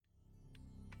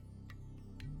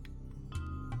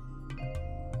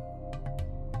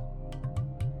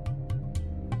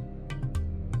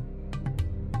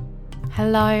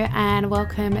Hello and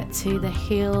welcome to the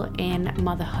Heal in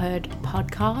Motherhood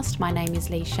podcast. My name is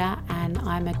Leisha and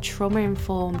I'm a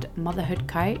trauma-informed motherhood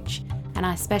coach and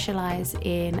I specialise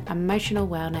in emotional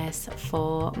wellness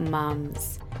for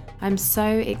mums. I'm so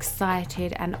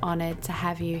excited and honoured to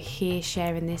have you here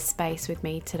sharing this space with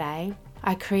me today.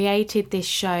 I created this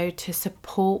show to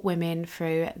support women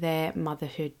through their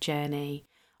motherhood journey.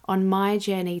 On my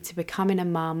journey to becoming a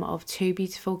mum of two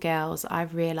beautiful girls,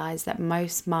 I've realised that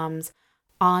most mums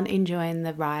aren't enjoying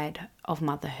the ride of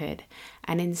motherhood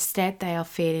and instead they are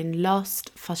feeling lost,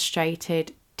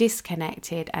 frustrated,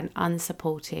 disconnected and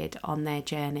unsupported on their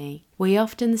journey. We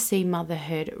often see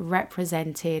motherhood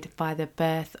represented by the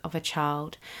birth of a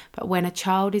child, but when a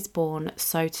child is born,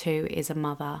 so too is a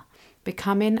mother.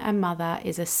 Becoming a mother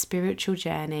is a spiritual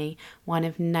journey, one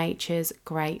of nature's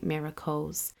great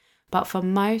miracles. But for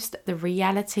most, the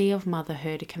reality of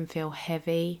motherhood can feel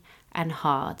heavy and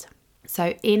hard.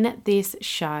 So in this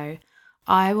show,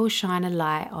 I will shine a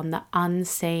light on the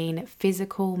unseen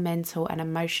physical, mental and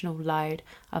emotional load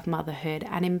of motherhood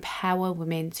and empower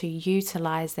women to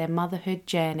utilise their motherhood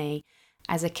journey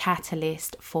as a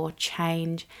catalyst for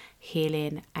change,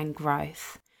 healing and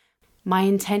growth. My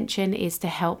intention is to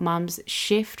help mums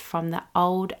shift from the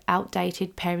old,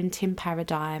 outdated parenting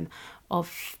paradigm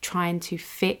of trying to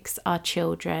fix our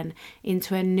children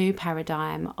into a new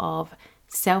paradigm of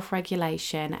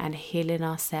self-regulation and healing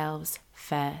ourselves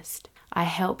first. I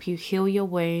help you heal your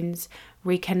wounds,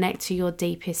 reconnect to your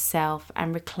deepest self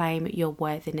and reclaim your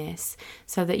worthiness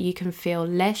so that you can feel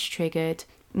less triggered,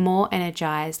 more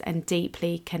energized and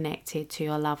deeply connected to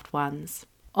your loved ones.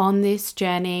 On this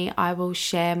journey, I will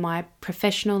share my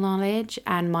professional knowledge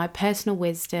and my personal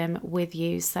wisdom with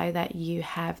you so that you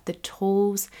have the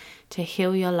tools to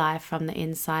heal your life from the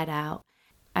inside out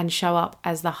and show up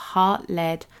as the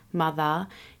heart-led mother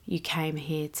you came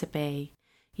here to be.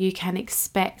 You can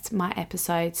expect my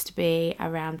episodes to be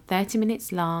around 30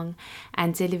 minutes long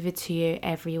and delivered to you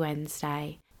every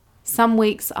Wednesday. Some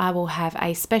weeks I will have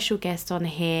a special guest on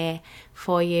here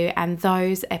for you and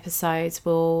those episodes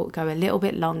will go a little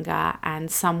bit longer and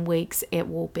some weeks it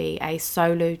will be a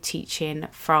solo teaching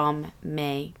from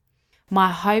me. My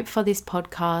hope for this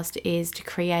podcast is to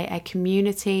create a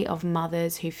community of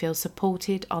mothers who feel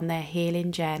supported on their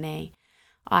healing journey.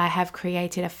 I have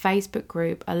created a Facebook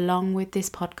group along with this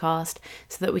podcast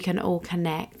so that we can all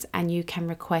connect and you can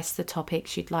request the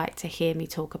topics you'd like to hear me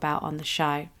talk about on the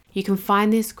show. You can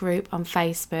find this group on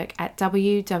Facebook at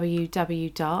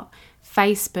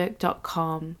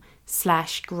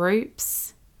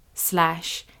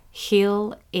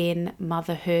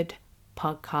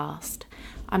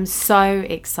I'm so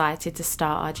excited to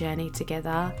start our journey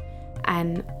together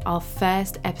and our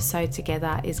first episode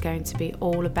together is going to be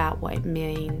all about what it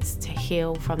means to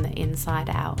heal from the inside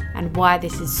out and why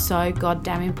this is so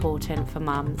goddamn important for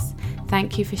mums.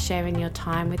 Thank you for sharing your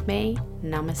time with me.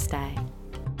 Namaste.